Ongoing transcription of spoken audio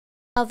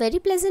A very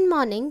pleasant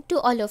morning to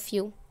all of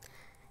you.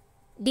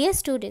 Dear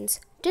students,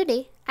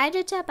 today I,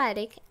 Richa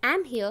Parekh,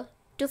 am here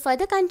to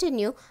further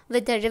continue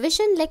with the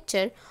revision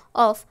lecture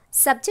of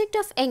Subject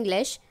of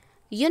English,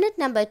 Unit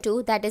number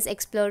 2, that is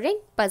Exploring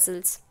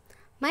Puzzles.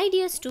 My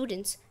dear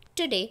students,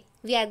 today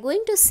we are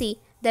going to see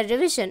the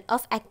revision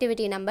of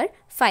activity number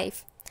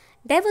 5.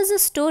 There was a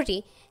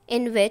story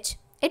in which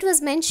it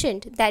was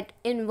mentioned that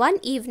in one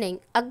evening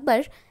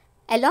Akbar,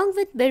 along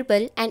with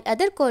Birbal and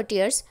other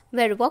courtiers,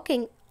 were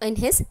walking in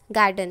his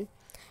garden.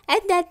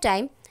 At that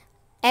time,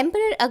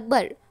 Emperor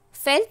Akbar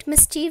felt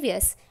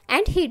mischievous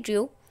and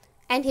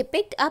he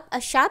picked up a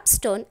sharp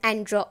stone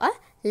and drew a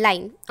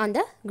line on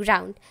the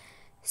ground.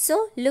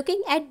 So,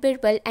 looking at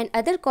Birbal and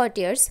other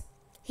courtiers,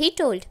 he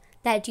told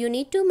that you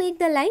need to make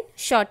the line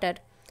shorter.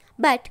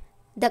 But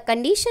the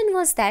condition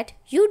was that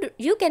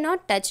you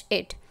cannot touch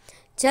it.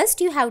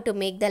 Just you have to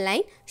make the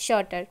line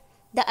shorter.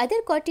 The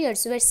other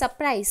courtiers were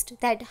surprised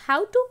that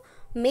how to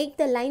make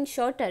the line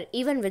shorter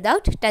even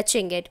without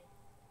touching it.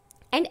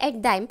 And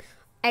at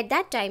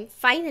that time,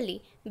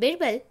 finally,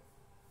 Birbal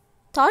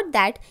thought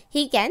that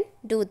he can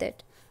do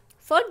that.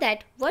 For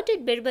that, what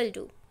did Birbal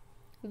do?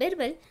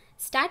 Birbal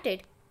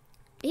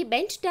he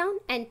bent down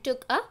and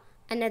took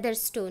another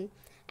stone,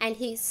 and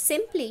he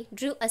simply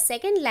drew a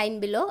second line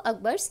below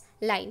Akbar's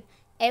line.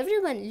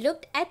 Everyone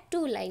looked at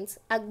two lines.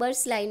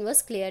 Akbar's line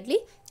was clearly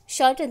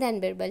shorter than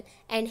Birbal,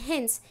 and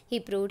hence he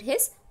proved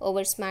his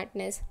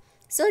oversmartness.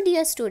 So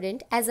dear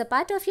student, as a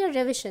part of your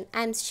revision,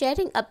 I am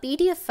sharing a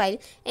PDF file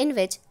in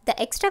which the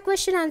extra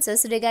question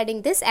answers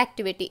regarding this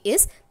activity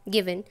is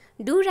given.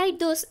 Do write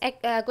those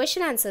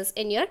question answers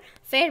in your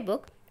fair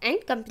book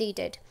and complete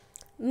it.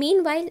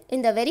 Meanwhile,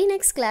 in the very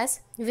next class,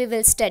 we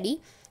will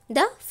study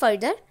the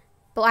further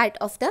part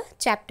of the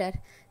chapter.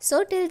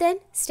 So till then,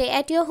 stay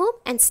at your home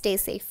and stay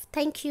safe.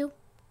 Thank you.